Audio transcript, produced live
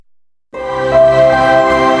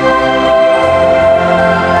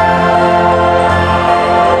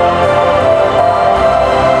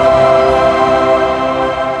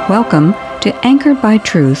Welcome to Anchored by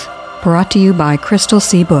Truth, brought to you by Crystal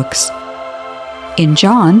Sea Books. In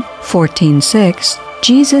John 14:6,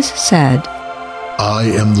 Jesus said, I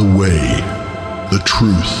am the way, the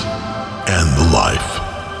truth, and the life.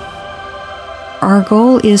 Our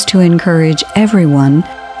goal is to encourage everyone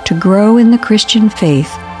to grow in the Christian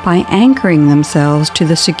faith by anchoring themselves to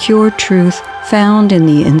the secure truth found in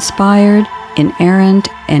the inspired, inerrant,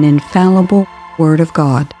 and infallible Word of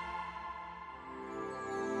God.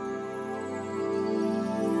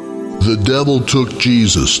 The devil took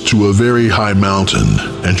Jesus to a very high mountain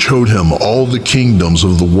and showed him all the kingdoms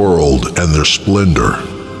of the world and their splendor.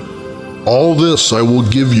 All this I will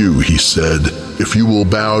give you, he said, if you will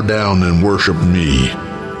bow down and worship me.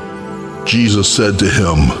 Jesus said to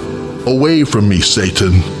him, Away from me,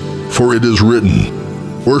 Satan, for it is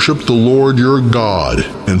written, Worship the Lord your God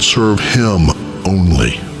and serve him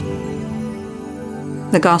only.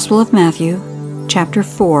 The Gospel of Matthew, chapter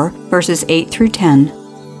 4, verses 8 through 10,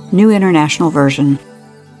 New International Version.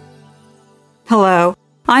 Hello,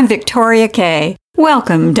 I'm Victoria Kay.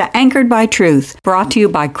 Welcome to Anchored by Truth, brought to you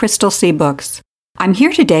by Crystal Sea Books. I'm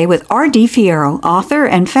here today with RD Fierro, author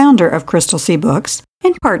and founder of Crystal Sea Books,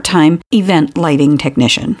 and part-time event lighting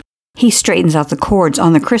technician. He straightens out the cords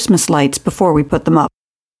on the Christmas lights before we put them up.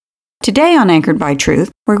 Today on Anchored by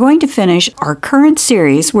Truth, we're going to finish our current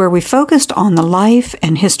series where we focused on the life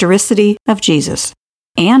and historicity of Jesus.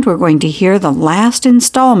 And we're going to hear the last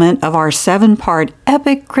installment of our 7-part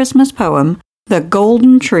epic Christmas poem, The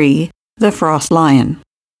Golden Tree, the Frost Lion.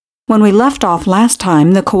 When we left off last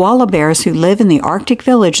time, the koala bears who live in the Arctic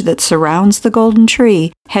village that surrounds the golden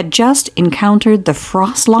tree had just encountered the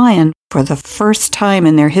frost lion for the first time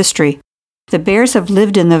in their history. The bears have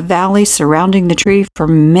lived in the valley surrounding the tree for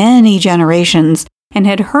many generations and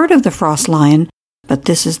had heard of the frost lion, but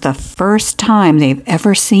this is the first time they've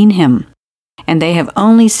ever seen him. And they have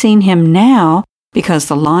only seen him now because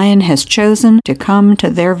the lion has chosen to come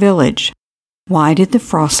to their village. Why did the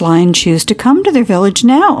frost lion choose to come to their village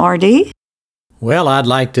now, RD? Well, I'd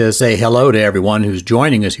like to say hello to everyone who's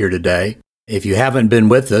joining us here today. If you haven't been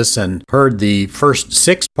with us and heard the first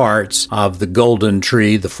 6 parts of The Golden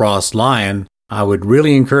Tree, the Frost Lion, I would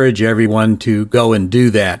really encourage everyone to go and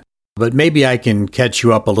do that. But maybe I can catch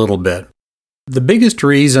you up a little bit. The biggest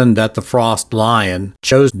reason that the Frost Lion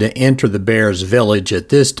chose to enter the bears' village at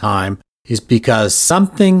this time is because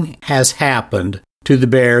something has happened to the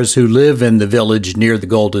bears who live in the village near the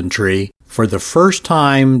Golden Tree for the first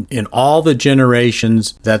time in all the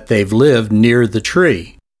generations that they've lived near the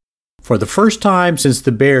tree. For the first time since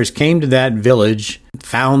the bears came to that village,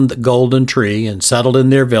 found the Golden Tree, and settled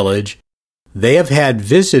in their village, they have had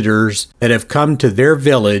visitors that have come to their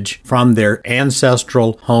village from their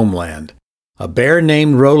ancestral homeland. A bear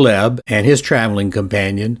named Roleb and his traveling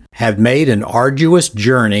companion have made an arduous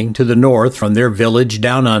journey to the north from their village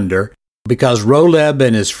down under because Roleb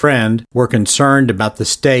and his friend were concerned about the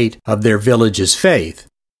state of their village's faith.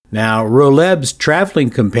 Now, Roleb's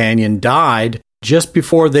traveling companion died just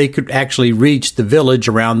before they could actually reach the village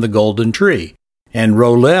around the Golden Tree, and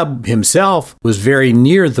Roleb himself was very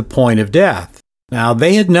near the point of death. Now,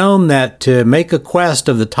 they had known that to make a quest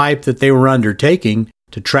of the type that they were undertaking,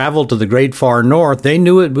 to travel to the great far north, they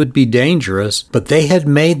knew it would be dangerous, but they had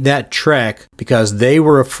made that trek because they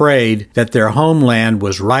were afraid that their homeland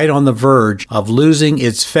was right on the verge of losing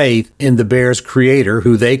its faith in the bear's creator,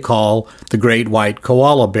 who they call the Great White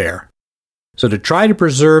Koala Bear. So to try to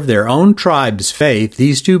preserve their own tribe's faith,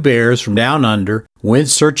 these 2 bears from down under went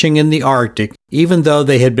searching in the Arctic, even though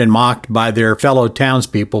they had been mocked by their fellow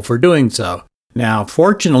townspeople for doing so. Now,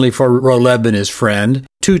 fortunately for Roleb and his friend,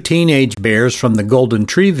 2 teenage bears from the Golden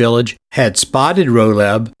Tree village had spotted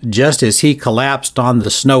Roleb just as he collapsed on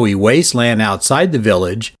the snowy wasteland outside the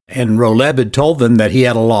village, and Roleb had told them that he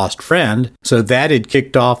had a lost friend, so that had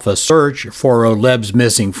kicked off a search for Roleb's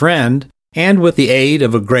missing friend, and with the aid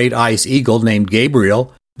of a great ice eagle named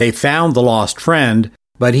Gabriel, they found the lost friend,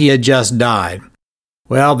 but he had just died.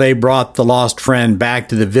 Well, they brought the lost friend back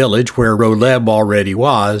to the village where Roleb already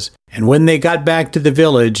was, and when they got back to the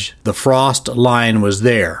village, the Frost Lion was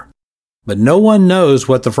there. But no one knows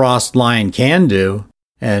what the Frost Lion can do,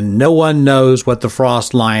 and no one knows what the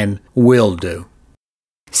Frost Lion will do.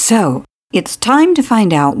 So, it's time to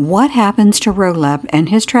find out what happens to Roleb and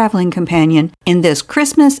his traveling companion in this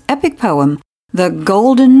Christmas epic poem, The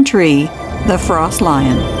Golden Tree, the Frost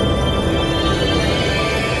Lion.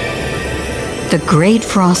 The great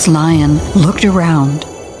frost lion looked around,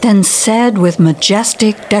 then said with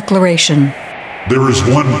majestic declaration, There is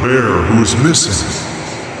one bear who is missing.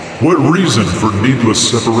 What reason for needless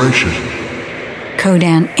separation?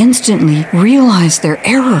 Kodan instantly realized their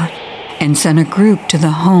error and sent a group to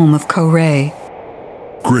the home of Koray.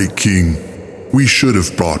 Great King, we should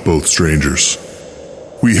have brought both strangers.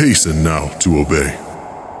 We hasten now to obey.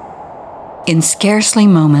 In scarcely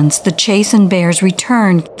moments, the chastened bears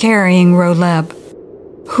returned carrying Roleb,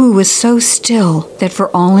 who was so still that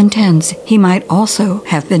for all intents he might also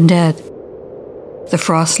have been dead. The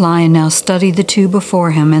frost lion now studied the two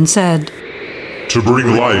before him and said, To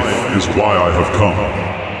bring life is why I have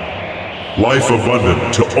come. Life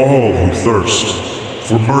abundant to all who thirst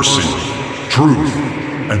for mercy, truth,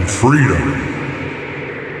 and freedom.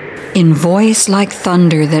 In voice like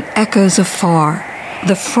thunder that echoes afar,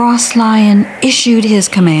 the frost lion issued his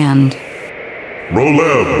command.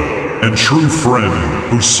 Roleb and true friend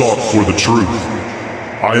who sought for the truth,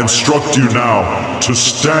 I instruct you now to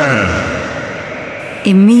stand.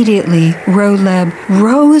 Immediately, Roleb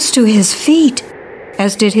rose to his feet,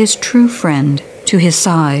 as did his true friend to his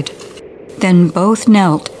side. Then both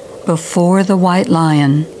knelt before the white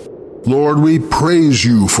lion. Lord, we praise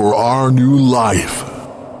you for our new life.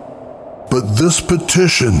 But this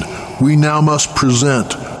petition we now must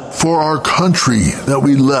present for our country that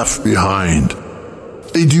we left behind.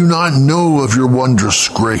 They do not know of your wondrous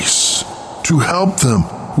grace. To help them,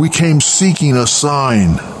 we came seeking a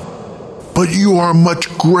sign. But you are much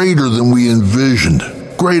greater than we envisioned,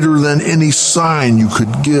 greater than any sign you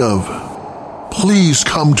could give. Please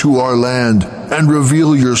come to our land and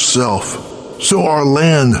reveal yourself, so our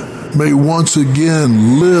land may once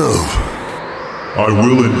again live. I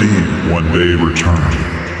will indeed one day return,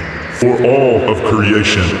 for all of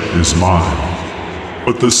creation is mine.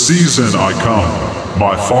 But the season I come,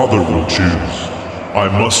 my Father will choose. I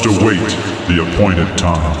must await the appointed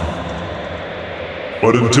time.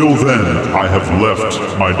 But until then, I have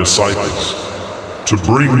left my disciples to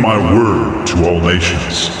bring my word to all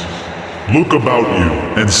nations. Look about you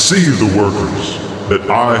and see the workers that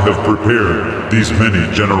I have prepared these many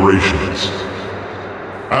generations.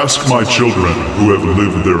 Ask my children who have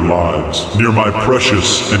lived their lives near my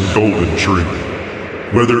precious and golden tree,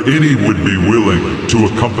 whether any would be willing to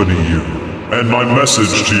accompany you, and my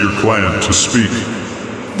message to your clan to speak.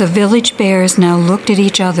 The village bears now looked at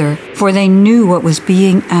each other, for they knew what was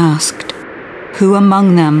being asked. Who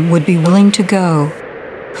among them would be willing to go?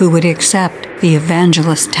 Who would accept the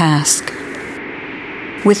evangelist task?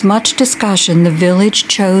 With much discussion, the village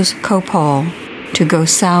chose Kopal to go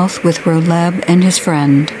south with Roleb and his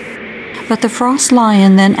friend. But the frost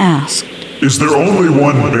lion then asked, Is there only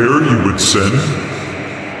one bear you would send?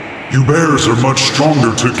 You bears are much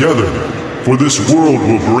stronger together, for this world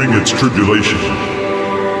will bring its tribulation.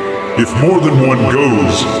 If more than one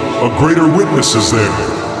goes, a greater witness is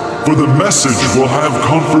there, for the message will have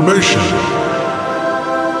confirmation.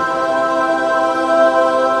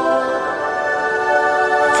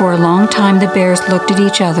 For a long time the bears looked at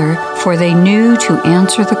each other, for they knew to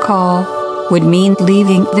answer the call would mean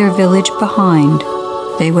leaving their village behind.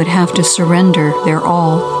 They would have to surrender their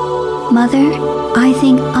all. Mother, I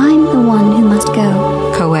think I'm the one who must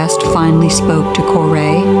go. Koest finally spoke to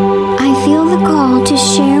Koray. I feel the call to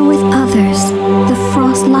share with others. The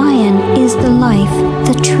frost lion is the life,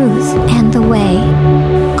 the truth, and the way.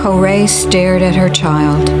 Koray stared at her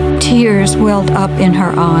child. Tears welled up in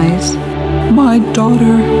her eyes. My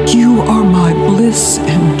daughter, you are my bliss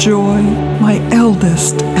and joy, my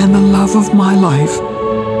eldest and the love of my life.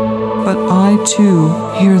 But I too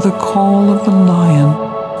hear the call of the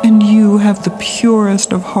lion, and you have the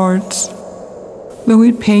purest of hearts. Though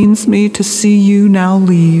it pains me to see you now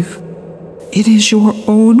leave, it is your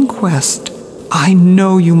own quest. I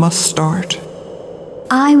know you must start.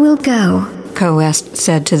 I will go, Koest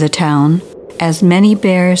said to the town, as many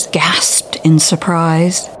bears gasped in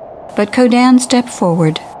surprise. But Kodan stepped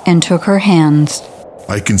forward and took her hands.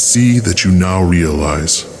 I can see that you now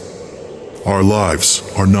realize our lives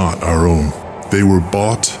are not our own. They were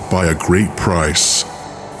bought by a great price.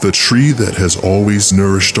 The tree that has always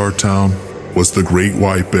nourished our town was the Great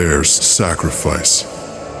White Bear's sacrifice.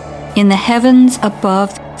 In the heavens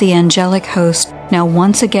above, the angelic host now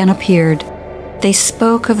once again appeared. They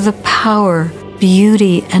spoke of the power,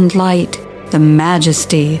 beauty, and light, the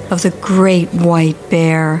majesty of the Great White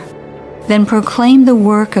Bear. Then proclaimed the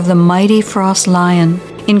work of the mighty frost lion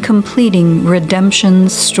in completing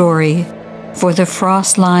redemption's story. For the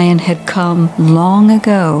frost lion had come long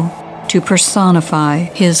ago to personify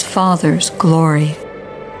his father's glory.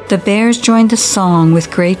 The bears joined the song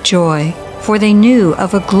with great joy, for they knew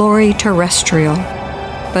of a glory terrestrial.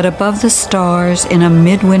 But above the stars in a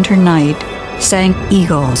midwinter night sang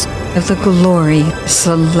eagles of the glory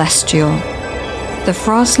celestial. The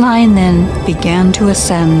frost lion then began to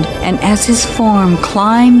ascend, and as his form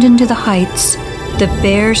climbed into the heights, the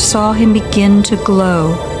bears saw him begin to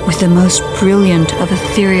glow with the most brilliant of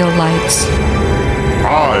ethereal lights.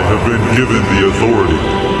 I have been given the authority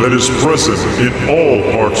that is present in all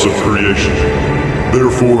parts of creation.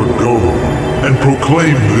 Therefore go and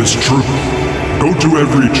proclaim this truth. Go to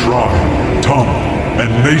every tribe, tongue, and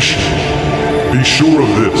nation. Be sure of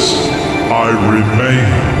this, I remain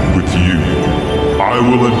with you. I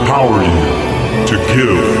will empower you to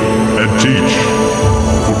give and teach.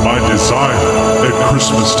 For my desire at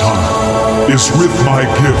Christmas time is with my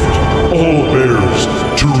gift all bears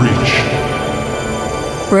to reach.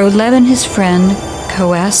 Roleb and his friend,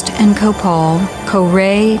 Coest and Copal,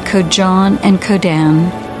 Co-Ray, Co-John, and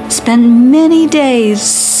Co-Dan, spent many days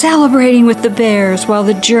celebrating with the bears while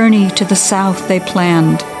the journey to the south they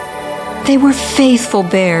planned. They were faithful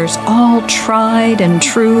bears, all tried and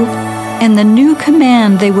true, and the new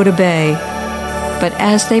command they would obey. But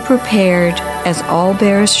as they prepared, as all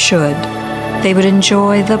bears should, they would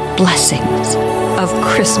enjoy the blessings of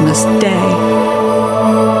Christmas Day.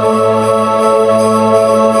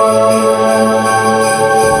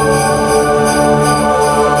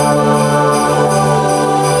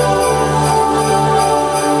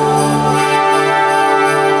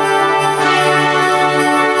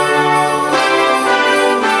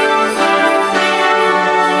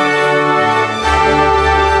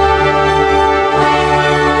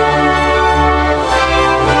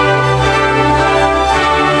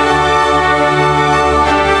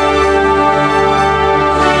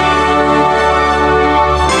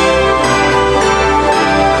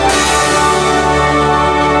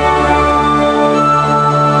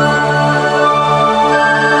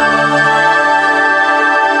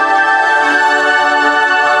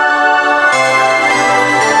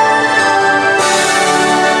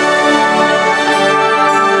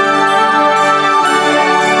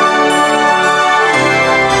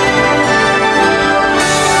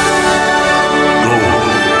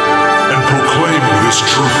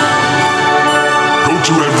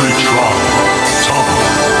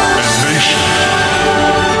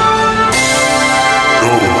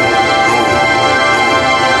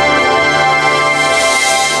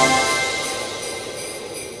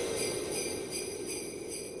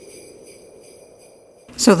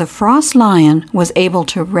 So the frost lion was able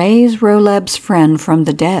to raise Roleb's friend from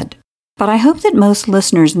the dead. But I hope that most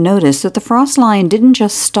listeners notice that the frost lion didn't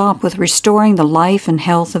just stop with restoring the life and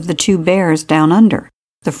health of the two bears down under.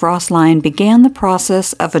 The frost lion began the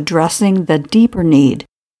process of addressing the deeper need,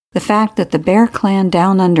 the fact that the bear clan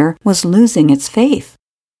down under was losing its faith.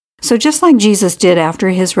 So just like Jesus did after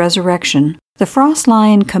his resurrection, the frost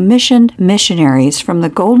lion commissioned missionaries from the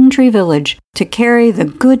Golden Tree Village to carry the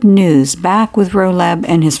good news back with Roleb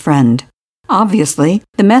and his friend. Obviously,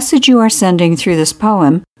 the message you are sending through this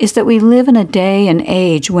poem is that we live in a day and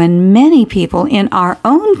age when many people in our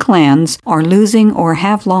own clans are losing or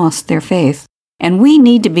have lost their faith, and we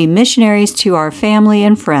need to be missionaries to our family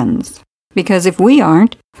and friends. Because if we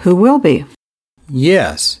aren't, who will be?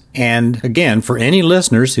 Yes, and again, for any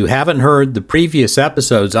listeners who haven't heard the previous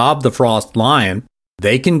episodes of The Frost Lion,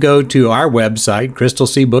 they can go to our website,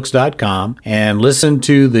 crystalseabooks.com, and listen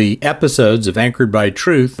to the episodes of Anchored by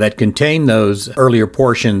Truth that contain those earlier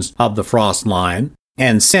portions of The Frost Lion.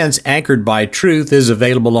 And since Anchored by Truth is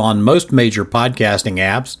available on most major podcasting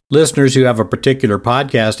apps, listeners who have a particular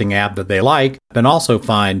podcasting app that they like can also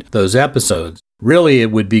find those episodes. Really, it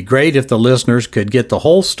would be great if the listeners could get the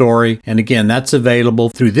whole story, and again, that's available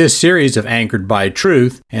through this series of Anchored by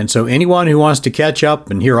Truth, and so anyone who wants to catch up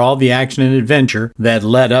and hear all the action and adventure that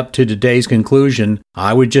led up to today's conclusion,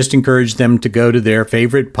 I would just encourage them to go to their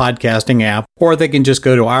favorite podcasting app, or they can just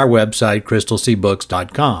go to our website,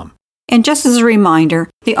 crystalseabooks.com. And just as a reminder,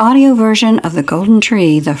 the audio version of The Golden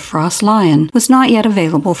Tree, The Frost Lion, was not yet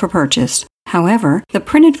available for purchase. However, the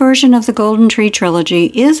printed version of the Golden Tree trilogy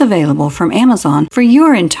is available from Amazon for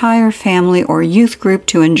your entire family or youth group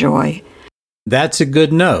to enjoy. That's a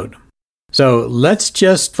good note. So let's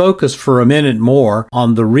just focus for a minute more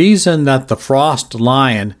on the reason that the Frost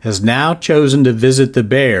Lion has now chosen to visit the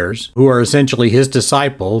bears, who are essentially his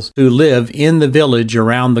disciples, who live in the village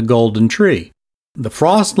around the Golden Tree. The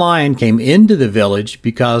Frost Lion came into the village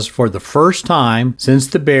because for the first time since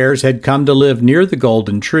the bears had come to live near the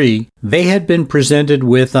Golden Tree, they had been presented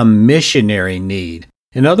with a missionary need.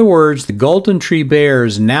 In other words, the Golden Tree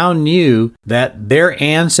Bears now knew that their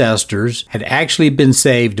ancestors had actually been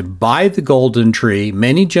saved by the Golden Tree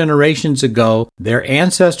many generations ago. Their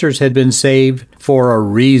ancestors had been saved for a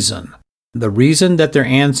reason. The reason that their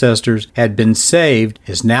ancestors had been saved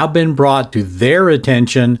has now been brought to their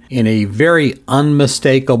attention in a very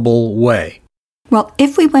unmistakable way. Well,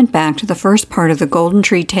 if we went back to the first part of the Golden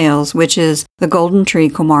Tree Tales, which is the Golden Tree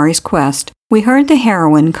Komari's quest, we heard the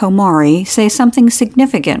heroine Komari say something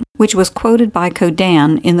significant, which was quoted by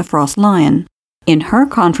Kodan in The Frost Lion. In her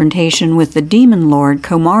confrontation with the demon lord,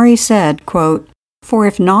 Komari said, quote, "For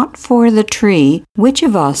if not for the tree, which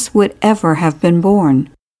of us would ever have been born?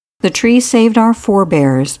 The tree saved our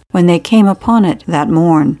forebears when they came upon it that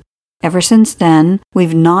morn. Ever since then,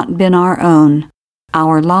 we've not been our own.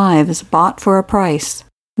 Our lives bought for a price.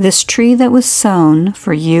 This tree that was sown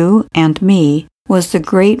for you and me was the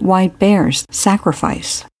Great White Bear's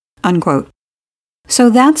sacrifice." Unquote. So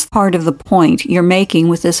that's part of the point you're making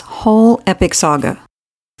with this whole epic saga.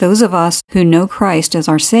 Those of us who know Christ as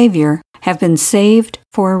our Savior have been saved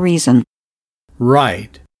for a reason.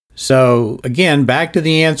 Right. So, again, back to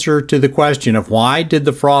the answer to the question of why did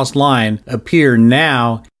the frost lion appear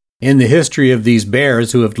now in the history of these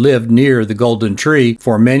bears who have lived near the golden tree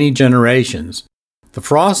for many generations. The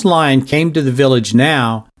frost lion came to the village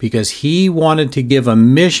now because he wanted to give a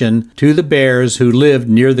mission to the bears who lived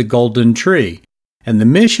near the golden tree. And the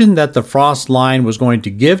mission that the frost lion was going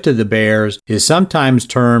to give to the bears is sometimes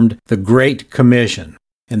termed the Great Commission.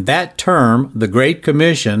 And that term, the Great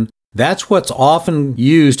Commission, that's what's often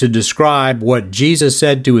used to describe what Jesus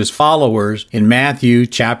said to his followers in Matthew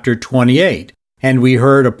chapter 28. And we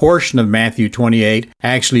heard a portion of Matthew 28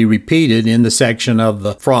 actually repeated in the section of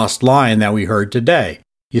the frost lion that we heard today.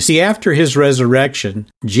 You see, after his resurrection,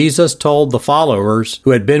 Jesus told the followers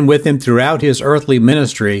who had been with him throughout his earthly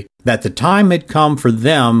ministry that the time had come for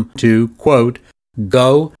them to, quote,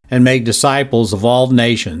 "Go and make disciples of all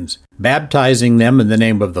nations, baptizing them in the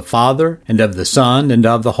name of the Father and of the Son and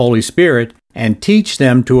of the Holy Spirit, and teach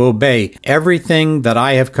them to obey everything that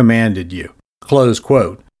I have commanded you." Close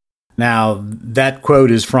quote. Now, that quote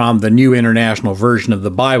is from the New International Version of the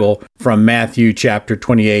Bible from Matthew chapter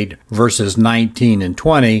 28, verses 19 and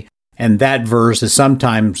 20, and that verse is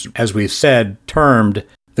sometimes, as we've said, termed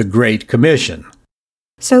the Great Commission.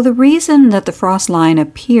 So the reason that the frost lion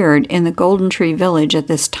appeared in the Golden Tree Village at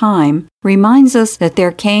this time reminds us that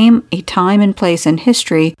there came a time and place in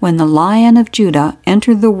history when the Lion of Judah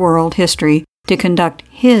entered the world history to conduct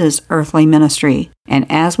his earthly ministry. And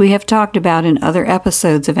as we have talked about in other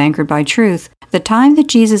episodes of Anchored by Truth, the time that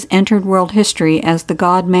Jesus entered world history as the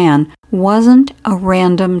God-man wasn't a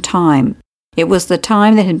random time. It was the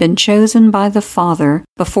time that had been chosen by the Father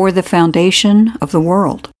before the foundation of the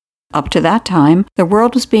world. Up to that time, the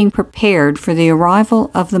world was being prepared for the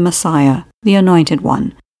arrival of the Messiah, the Anointed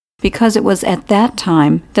One, because it was at that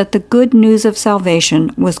time that the good news of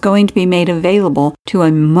salvation was going to be made available to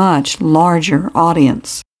a much larger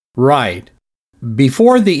audience. Right.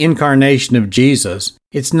 Before the incarnation of Jesus,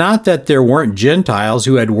 it's not that there weren't Gentiles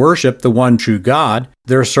who had worshiped the one true God.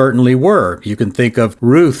 There certainly were. You can think of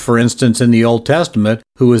Ruth, for instance, in the Old Testament,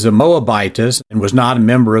 who was a Moabitess and was not a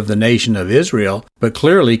member of the nation of Israel, but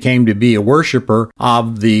clearly came to be a worshiper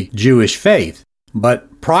of the Jewish faith.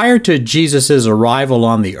 But prior to Jesus' arrival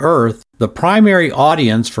on the earth, the primary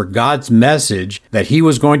audience for God's message that he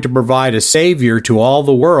was going to provide a Savior to all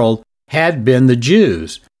the world had been the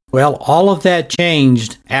Jews. Well, all of that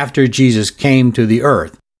changed after Jesus came to the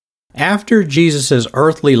earth. After Jesus'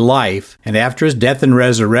 earthly life and after his death and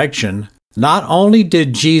resurrection, not only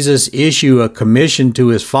did Jesus issue a commission to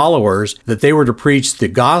his followers that they were to preach the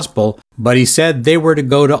gospel, but he said they were to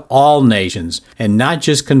go to all nations and not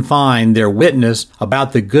just confine their witness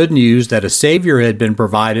about the good news that a Savior had been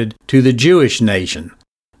provided to the Jewish nation.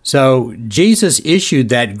 So Jesus issued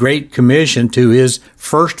that great commission to his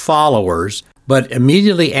first followers, but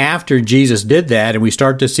immediately after Jesus did that, and we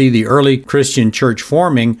start to see the early Christian church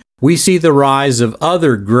forming, we see the rise of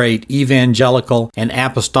other great evangelical and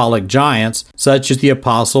apostolic giants, such as the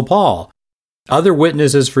Apostle Paul. Other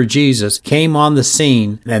witnesses for Jesus came on the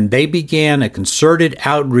scene, and they began a concerted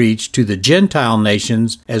outreach to the Gentile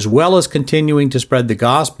nations, as well as continuing to spread the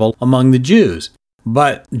gospel among the Jews.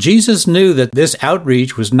 But Jesus knew that this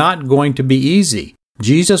outreach was not going to be easy.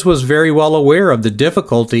 Jesus was very well aware of the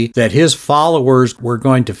difficulty that his followers were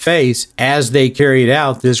going to face as they carried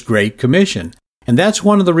out this Great Commission. And that's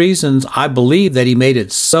one of the reasons I believe that he made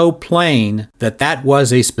it so plain that that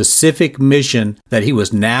was a specific mission that he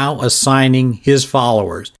was now assigning his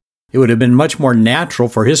followers. It would have been much more natural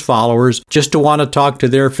for his followers just to want to talk to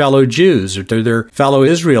their fellow Jews or to their fellow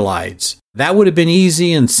Israelites. That would have been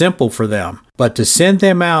easy and simple for them. But to send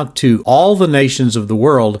them out to all the nations of the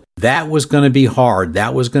world, that was going to be hard.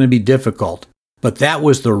 That was going to be difficult. But that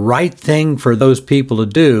was the right thing for those people to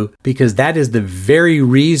do, because that is the very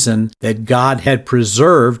reason that God had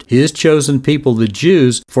preserved his chosen people, the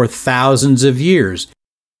Jews, for thousands of years.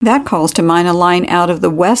 That calls to mind a line out of the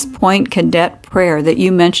West Point Cadet Prayer that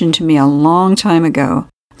you mentioned to me a long time ago.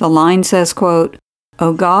 The line says, quote,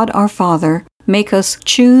 "O God our Father, make us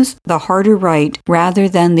choose the harder right rather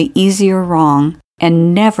than the easier wrong,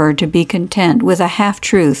 and never to be content with a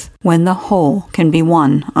half-truth when the whole can be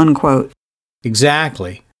won," unquote.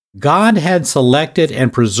 Exactly. God had selected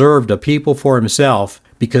and preserved a people for himself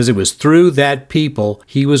because it was through that people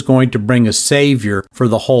he was going to bring a Savior for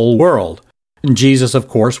the whole world. And Jesus, of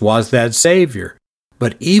course, was that Savior.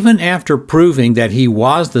 But even after proving that he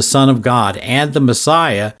was the Son of God and the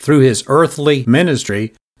Messiah through his earthly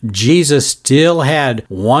ministry, Jesus still had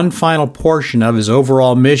one final portion of his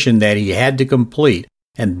overall mission that he had to complete,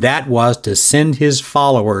 and that was to send his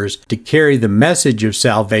followers to carry the message of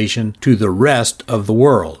salvation to the rest of the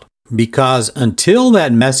world. Because until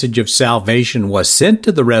that message of salvation was sent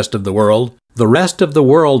to the rest of the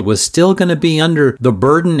world was still going to be under the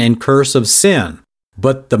burden and curse of sin.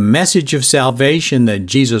 But the message of salvation that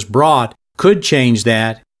Jesus brought could change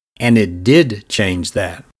that, and it did change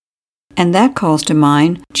that. And that calls to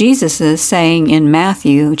mind Jesus' saying in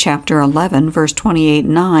Matthew chapter 11, verse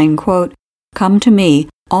 28-9, quote, "Come to me,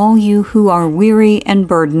 all you who are weary and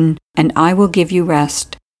burdened, and I will give you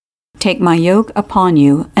rest. Take my yoke upon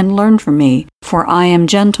you and learn from me, for I am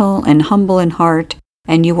gentle and humble in heart,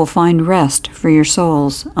 and you will find rest for your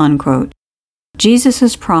souls," unquote.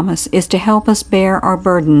 Jesus' promise is to help us bear our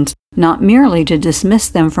burdens, not merely to dismiss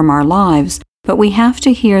them from our lives, but we have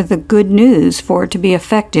to hear the good news for it to be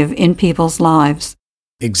effective in people's lives.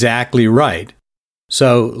 Exactly right.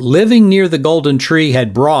 So, living near the golden tree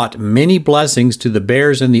had brought many blessings to the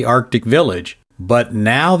bears in the Arctic village, but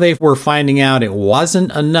now they were finding out it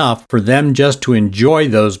wasn't enough for them just to enjoy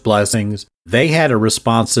those blessings. They had a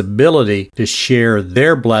responsibility to share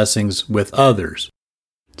their blessings with others.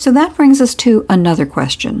 So that brings us to another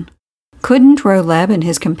question. Couldn't Roleb and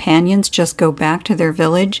his companions just go back to their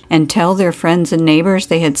village and tell their friends and neighbors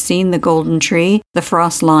they had seen the golden tree, the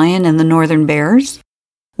frost lion, and the northern bears?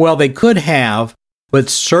 Well, they could have, but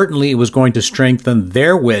certainly it was going to strengthen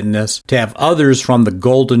their witness to have others from the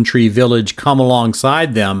Golden Tree Village come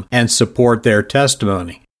alongside them and support their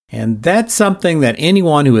testimony. And that's something that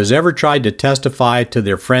anyone who has ever tried to testify to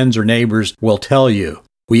their friends or neighbors will tell you.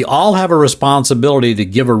 We all have a responsibility to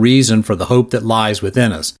give a reason for the hope that lies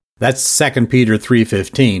within us. That's 2 Peter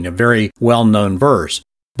 3:15, a very well-known verse.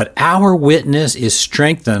 But our witness is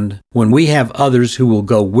strengthened when we have others who will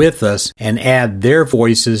go with us and add their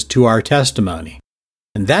voices to our testimony.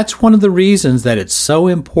 And that's one of the reasons that it's so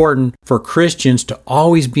important for Christians to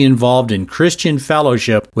always be involved in Christian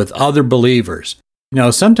fellowship with other believers. You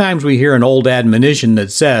know, sometimes we hear an old admonition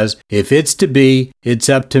that says, "If it's to be, it's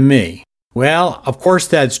up to me." Well, of course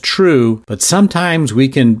that's true, but sometimes we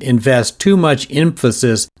can invest too much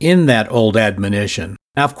emphasis in that old admonition.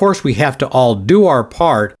 Now, of course, we have to all do our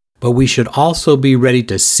part, but we should also be ready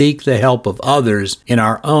to seek the help of others in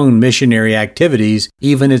our own missionary activities,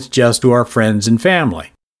 even if it's just to our friends and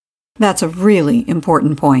family. That's a really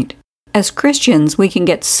important point. As Christians, we can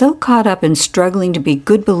get so caught up in struggling to be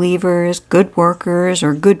good believers, good workers,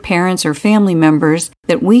 or good parents or family members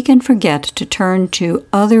that we can forget to turn to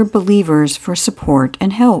other believers for support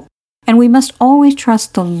and help. And we must always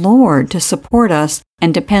trust the Lord to support us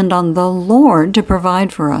and depend on the Lord to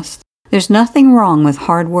provide for us. There's nothing wrong with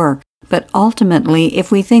hard work, but ultimately,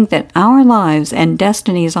 if we think that our lives and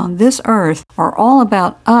destinies on this earth are all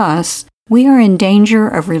about us, we are in danger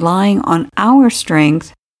of relying on our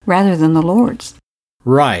strength rather than the Lord's.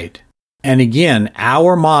 Right. And again,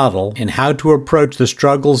 our model in how to approach the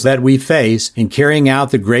struggles that we face in carrying out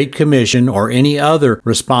the Great Commission or any other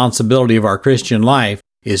responsibility of our Christian life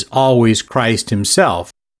is always Christ himself.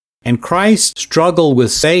 And Christ's struggle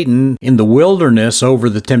with Satan in the wilderness over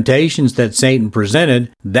the temptations that Satan presented,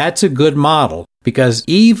 that's a good model, because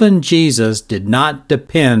even Jesus did not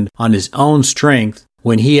depend on his own strength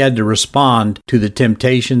when he had to respond to the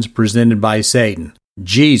temptations presented by Satan.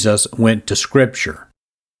 Jesus went to Scripture.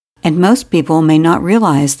 And most people may not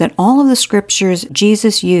realize that all of the scriptures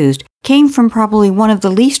Jesus used came from probably one of the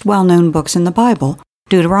least well-known books in the Bible,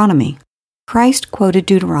 Deuteronomy. Christ quoted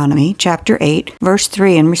Deuteronomy chapter 8, verse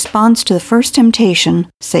 3 in response to the first temptation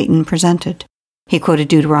Satan presented. He quoted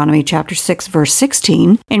Deuteronomy chapter 6, verse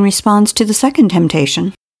 16 in response to the second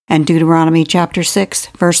temptation, and Deuteronomy chapter 6,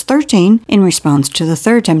 verse 13 in response to the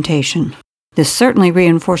third temptation. This certainly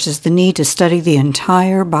reinforces the need to study the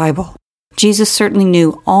entire Bible. Jesus certainly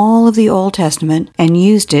knew all of the Old Testament and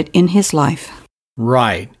used it in his life.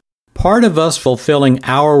 Right. Part of us fulfilling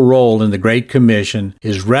our role in the Great Commission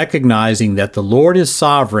is recognizing that the Lord is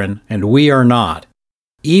sovereign and we are not.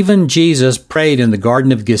 Even Jesus prayed in the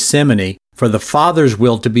Garden of Gethsemane for the Father's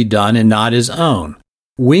will to be done and not his own.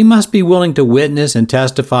 We must be willing to witness and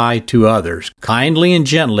testify to others, kindly and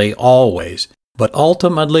gently always, but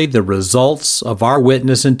ultimately the results of our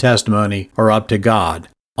witness and testimony are up to God.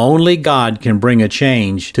 Only God can bring a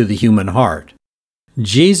change to the human heart.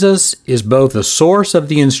 Jesus is both the source of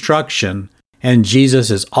the instruction, and Jesus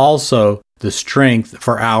is also the strength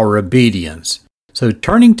for our obedience. So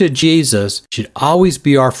turning to Jesus should always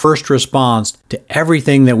be our first response to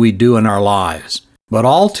everything that we do in our lives. But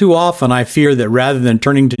all too often I fear that rather than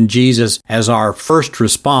turning to Jesus as our first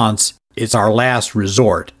response, it's our last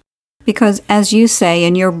resort. Because as you say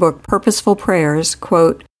in your book, Purposeful Prayers,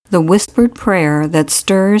 quote, "The whispered prayer that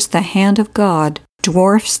stirs the hand of God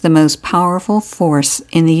dwarfs the most powerful force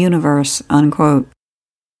in the universe," unquote.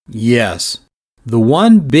 Yes. The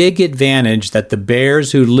one big advantage that the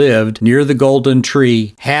bears who lived near the golden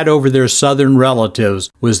tree had over their southern relatives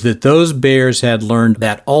was that those bears had learned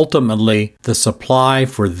that ultimately the supply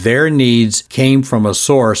for their needs came from a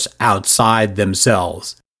source outside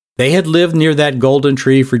themselves. They had lived near that golden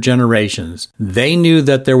tree for generations. They knew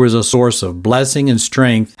that there was a source of blessing and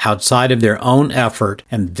strength outside of their own effort,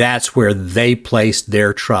 and that's where they placed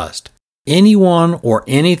their trust. Anyone or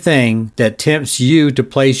anything that tempts you to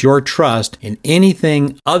place your trust in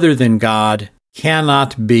anything other than God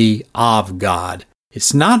cannot be of God.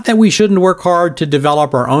 It's not that we shouldn't work hard to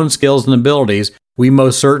develop our own skills and abilities. We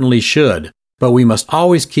most certainly should. But we must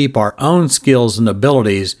always keep our own skills and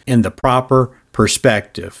abilities in the proper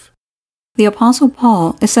perspective. The Apostle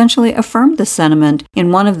Paul essentially affirmed this sentiment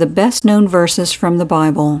in one of the best-known verses from the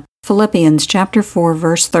Bible, Philippians chapter 4,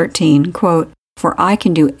 verse 13, quote, "For I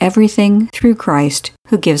can do everything through Christ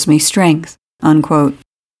who gives me strength," unquote.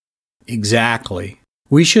 Exactly.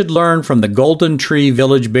 We should learn from the Golden Tree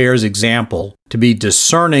Village Bear's example to be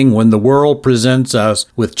discerning when the world presents us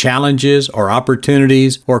with challenges or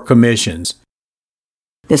opportunities or commissions.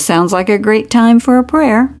 This sounds like a great time for a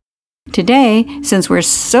prayer. Today, since we're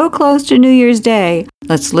so close to New Year's Day,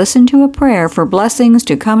 let's listen to a prayer for blessings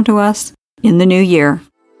to come to us in the new year.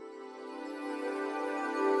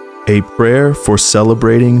 A prayer for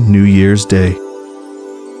celebrating New Year's Day.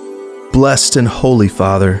 Blessed and holy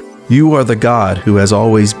Father, you are the God who has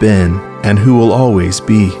always been and who will always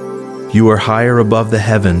be. You are higher above the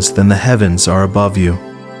heavens than the heavens are above you.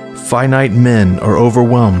 Finite men are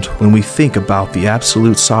overwhelmed when we think about the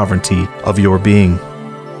absolute sovereignty of your being.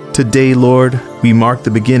 Today, Lord, we mark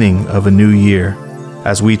the beginning of a new year.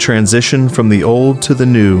 As we transition from the old to the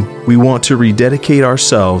new, we want to rededicate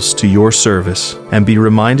ourselves to your service and be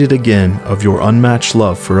reminded again of your unmatched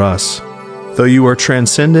love for us. Though you are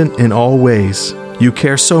transcendent in all ways, you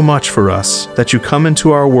care so much for us that you come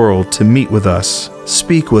into our world to meet with us,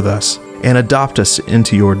 speak with us, and adopt us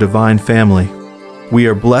into your divine family. We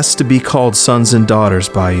are blessed to be called sons and daughters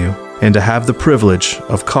by you, and to have the privilege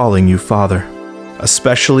of calling you Father.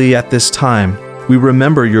 Especially at this time, we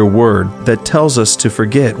remember your word that tells us to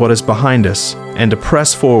forget what is behind us and to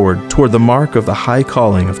press forward toward the mark of the high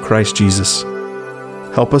calling of Christ Jesus.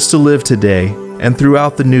 Help us to live today and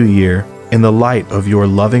throughout the new year in the light of your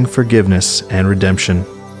loving forgiveness and redemption.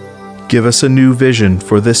 Give us a new vision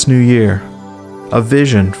for this new year, a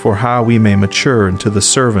vision for how we may mature into the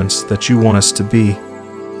servants that you want us to be.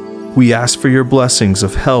 We ask for your blessings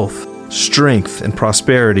of health, strength, and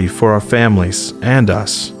prosperity for our families and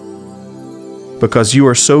us. Because you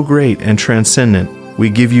are so great and transcendent, we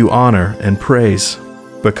give you honor and praise.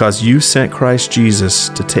 Because you sent Christ Jesus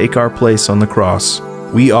to take our place on the cross,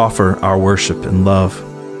 we offer our worship and love.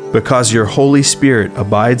 Because your Holy Spirit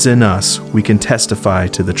abides in us, we can testify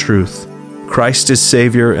to the truth. Christ is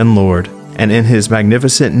Savior and Lord, and in his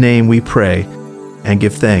magnificent name we pray and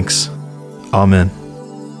give thanks. Amen.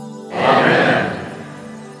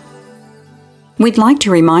 We'd like to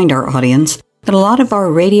remind our audience that a lot of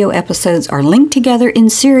our radio episodes are linked together in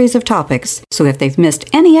series of topics, so if they've missed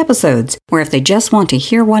any episodes, or if they just want to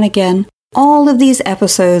hear one again, all of these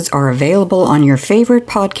episodes are available on your favorite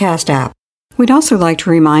podcast app. We'd also like to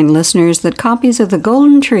remind listeners that copies of The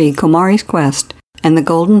Golden Tree Komari's Quest and The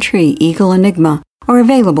Golden Tree Eagle Enigma are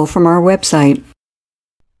available from our website.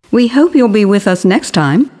 We hope you'll be with us next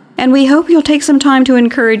time, and we hope you'll take some time to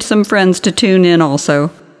encourage some friends to tune in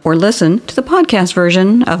also, or listen to the podcast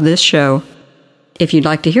version of this show. If you'd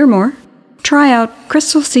like to hear more, try out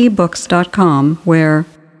crystalseabooks.com, where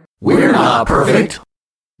we're not perfect,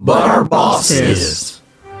 but our boss is.